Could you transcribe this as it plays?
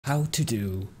How to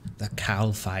do the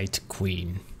Kalphite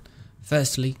Queen.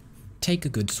 Firstly, take a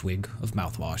good swig of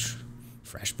mouthwash.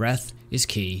 Fresh breath is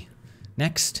key.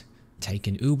 Next, take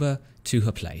an Uber to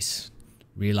her place.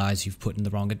 Realize you've put in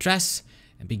the wrong address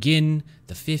and begin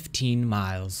the 15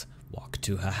 miles walk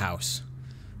to her house.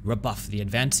 Rebuff the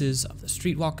advances of the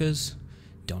streetwalkers.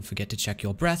 Don't forget to check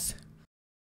your breath.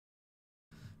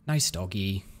 Nice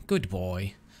doggy, good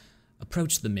boy.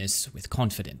 Approach the miss with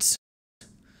confidence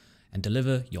and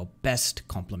deliver your best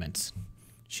compliments.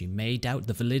 She may doubt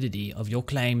the validity of your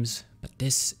claims, but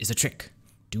this is a trick.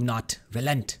 Do not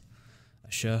relent.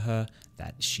 Assure her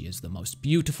that she is the most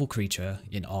beautiful creature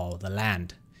in all the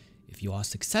land. If you are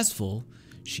successful,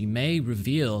 she may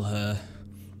reveal her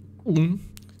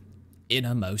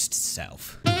innermost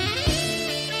self.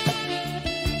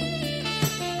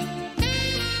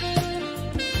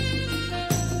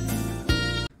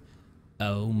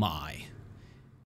 Oh my.